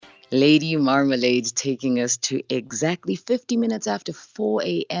Lady Marmalade taking us to exactly 50 minutes after 4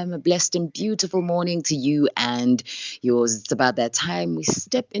 a.m. A blessed and beautiful morning to you and yours. It's about that time we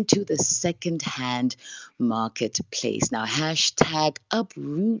step into the second-hand marketplace. Now, hashtag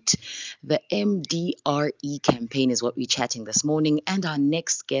uproot the MDRE campaign is what we're chatting this morning. And our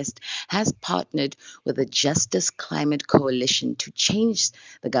next guest has partnered with the Justice Climate Coalition to change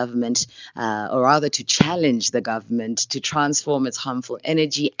the government, or rather to challenge the government to transform its harmful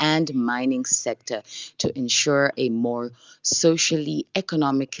energy and mining sector to ensure a more socially,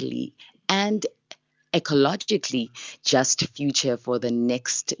 economically, and ecologically just future for the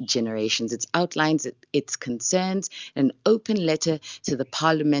next generations. It outlines its concerns in an open letter to the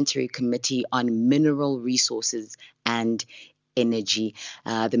Parliamentary Committee on Mineral Resources and Energy.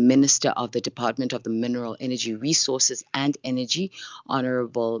 The Minister of the Department of the Mineral Energy Resources and Energy,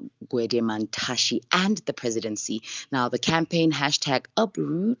 Honorable Gwede Mantashe, and the Presidency. Now, the campaign hashtag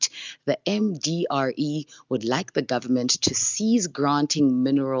uproot the MDRE would like the government to cease granting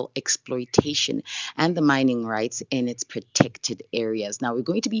mineral exploitation and the mining rights in its protected areas. Now, we're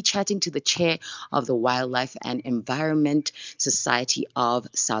going to be chatting to the chair of the Wildlife and Environment Society of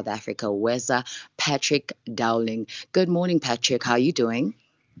South Africa, WESSA, Patrick Dowling. Good morning, Patrick. How are you doing?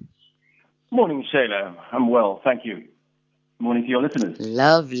 Morning, Shayla. I'm well, thank you. Morning to your listeners.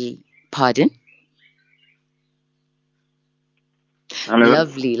 Lovely. Pardon? Hello.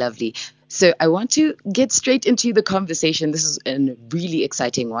 Lovely. So I want to get straight into the conversation. This is a really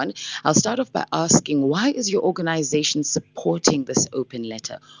exciting one. I'll start off by asking, why is your organization supporting this open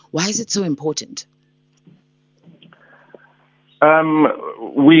letter? Why is it so important?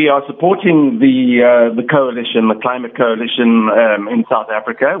 We are supporting the coalition, the climate coalition in South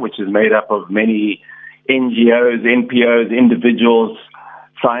Africa, which is made up of many NGOs, NPOs, individuals,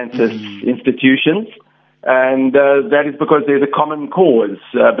 scientists, institutions. And that is because there's a common cause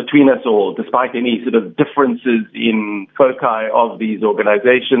between us all, despite any sort of differences in foci of these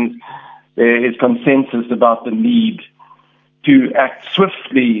organizations. There is consensus about the need to act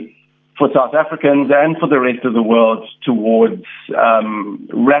swiftly for South Africans and for the rest of the world towards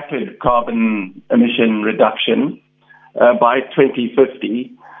rapid carbon emission reduction by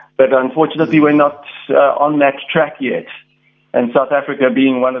 2050. But unfortunately, we're not on that track yet. And South Africa,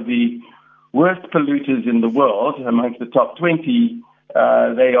 being one of the worst polluters in the world, amongst the top 20,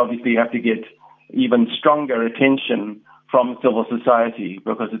 they obviously have to get even stronger attention from civil society,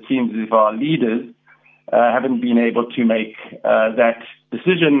 because it seems as if our leaders haven't been able to make that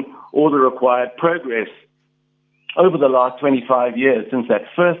decision or the required progress over the last 25 years since that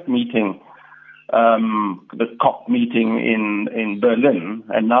first meeting, the COP meeting in Berlin,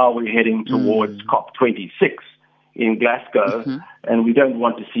 and now we're heading towards COP 26 in Glasgow, and we don't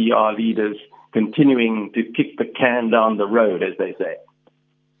want to see our leaders continuing to kick the can down the road, as they say.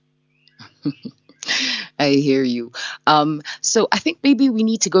 I hear you. So I think maybe we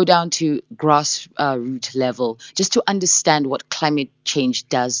need to go down to grassroots level just to understand what climate change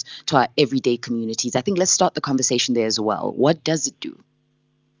does to our everyday communities. I think let's start the conversation there as well. What does it do?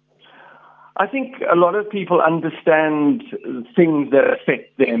 I think a lot of people understand things that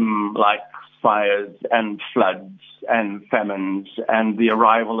affect them, like fires and floods and famines and the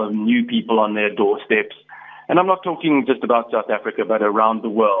arrival of new people on their doorsteps. And I'm not talking just about South Africa, but around the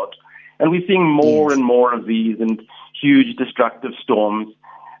world. And we're seeing more and more of these and huge destructive storms.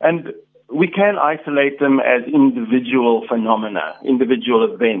 And we can isolate them as individual phenomena,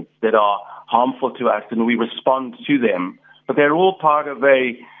 individual events that are harmful to us, and we respond to them. But they're all part of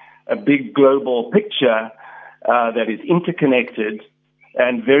a big global picture that is interconnected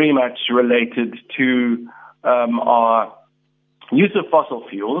and very much related to our use of fossil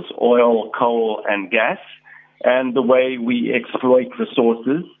fuels, oil, coal, and gas, and the way we exploit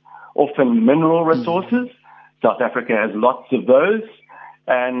resources, often mineral resources. South Africa has lots of those,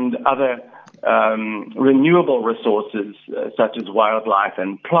 and other renewable resources such as wildlife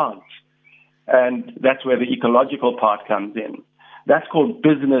and plants. And that's where the ecological part comes in. That's called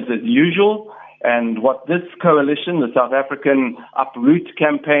business as usual. And what this coalition, the South African Uproot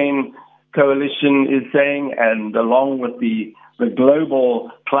Campaign Coalition, is saying, and along with the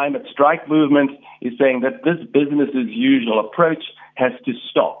global climate strike movement, is saying that this business as usual approach has to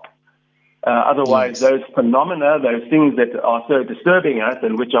stop. Otherwise, those phenomena, those things that are so disturbing us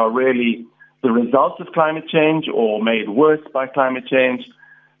and which are really the results of climate change or made worse by climate change,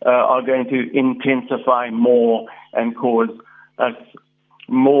 are going to intensify more and cause us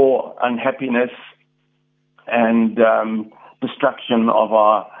more unhappiness and destruction of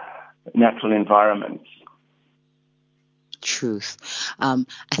our natural environments. Truth. I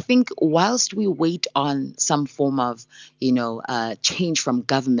think whilst we wait on some form of, change from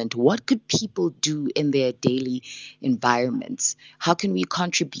government, what could people do in their daily environments? How can we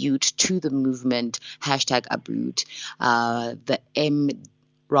contribute to the movement, hashtag uproot, the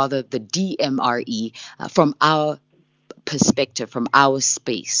DMRE, from our perspective, from our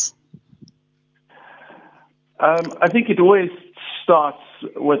space? I think it always starts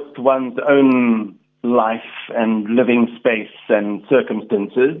with one's own life and living space and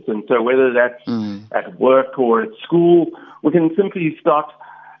circumstances. And so whether that's at work or at school, we can simply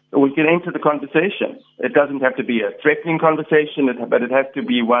we can enter the conversation. It doesn't have to be a threatening conversation, but it has to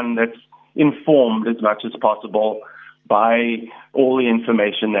be one that's informed as much as possible by all the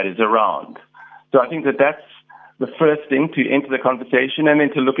information that is around. So I think that's the first thing, to enter the conversation and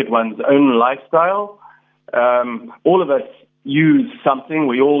then to look at one's own lifestyle. All of us use something.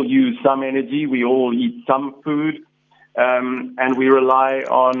 We all use some energy. We all eat some food, and we rely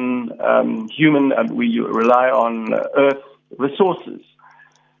on we rely on Earth resources.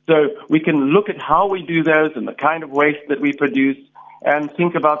 So we can look at how we do those and the kind of waste that we produce, and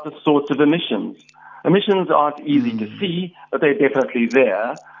think about the sorts of emissions. Emissions aren't easy to see, but they're definitely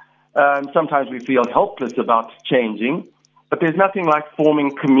there. Sometimes we feel helpless about changing, but there's nothing like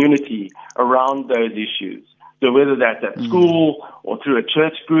forming community around those issues. So whether that's at school or through a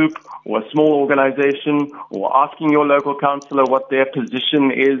church group or a small organization, or asking your local councillor what their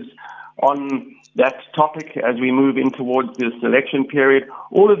position is on that topic as we move in towards this election period,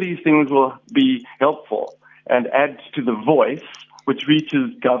 all of these things will be helpful and add to the voice which reaches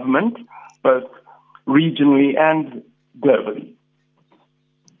government, both regionally and globally.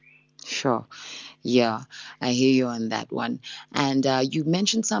 Sure. Yeah, I hear you on that one. And you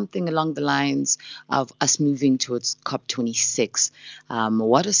mentioned something along the lines of us moving towards COP26.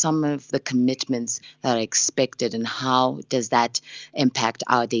 What are some of the commitments that are expected, and how does that impact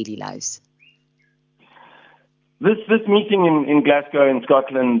our daily lives? This meeting in Glasgow in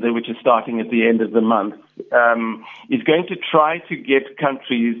Scotland, which is starting at the end of the month, is going to try to get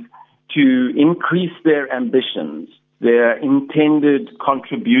countries to increase their ambitions, their intended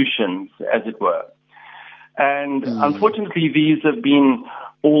contributions, as it were. And unfortunately, these have been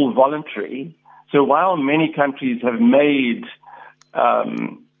all voluntary. So while many countries have made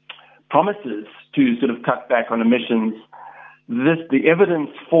promises to sort of cut back on emissions, the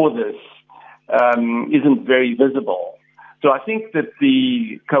evidence for this isn't very visible. So I think that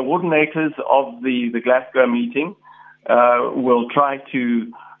the coordinators of the Glasgow meeting will try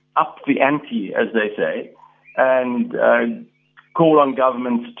to up the ante, as they say, and call on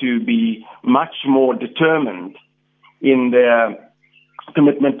governments to be much more determined in their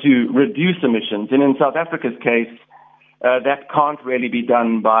commitment to reduce emissions. And in South Africa's case, that can't really be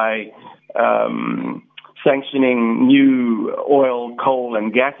done by sanctioning new oil, coal,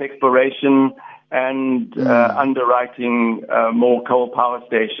 and gas exploration and underwriting more coal power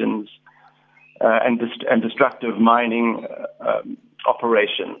stations and destructive mining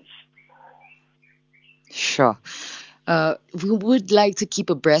operations. Sure. We would like to keep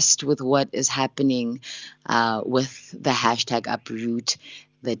abreast with what is happening with the hashtag uproot,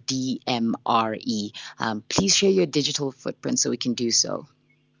 the DMRE. Please share your digital footprint so we can do so.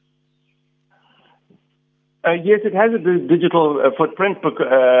 Yes, it has a digital footprint,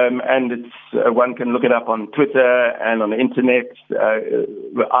 and it's one can look it up on Twitter and on the internet,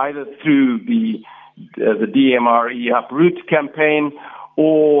 either through the DMRE Uproot campaign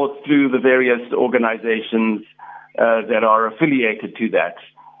or through the various organizations that are affiliated to that,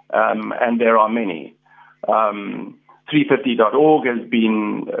 and there are many. 350.org has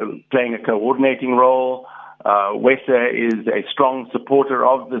been playing a coordinating role. WESSA is a strong supporter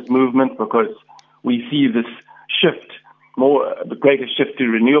of this movement because we see this shift, the greater shift to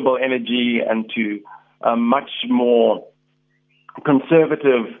renewable energy and to a much more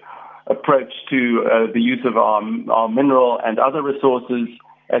conservative approach to the use of our mineral and other resources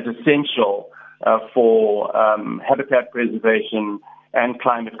as essential for habitat preservation and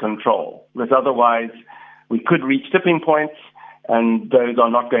climate control. Because otherwise, we could reach tipping points, and those are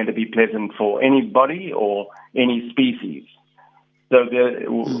not going to be pleasant for anybody or any species. So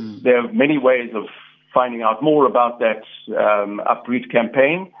there are many ways of finding out more about that uproot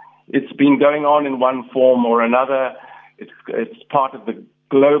campaign. It's been going on in one form or another. It's part of the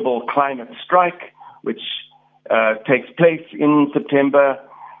global climate strike, which takes place in September,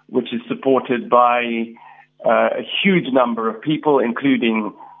 which is supported by a huge number of people,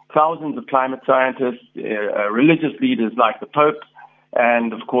 including thousands of climate scientists, religious leaders like the Pope,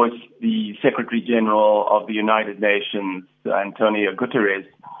 and, of course, the Secretary General of the United Nations, Antonio Guterres,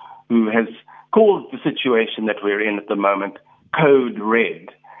 who has calls the situation that we're in at the moment code red.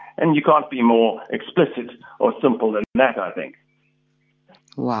 And you can't be more explicit or simple than that, I think.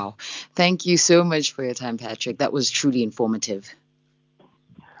 Wow. Thank you so much for your time, Patrick. That was truly informative.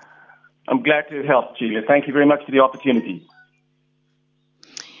 I'm glad to help, Julia. Thank you very much for the opportunity.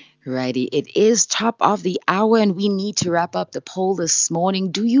 Righty, it is top of the hour and we need to wrap up the poll this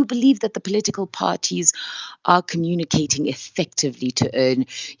morning. Do you believe that the political parties are communicating effectively to earn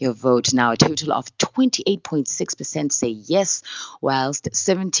your vote? Now, a total of 28.6% say yes, whilst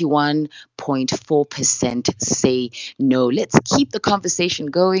 71.4% say no. Let's keep the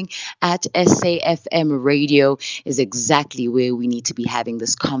conversation going at SAFM Radio is exactly where we need to be having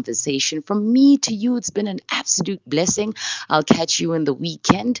this conversation. From me to you, it's been an absolute blessing. I'll catch you in the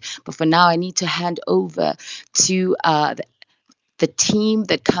weekend. But for now, I need to hand over to the team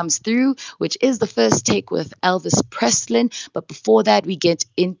that comes through, which is the first take with Elvis Preslin. But before that, we get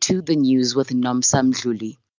into the news with Nomsa Mdluli.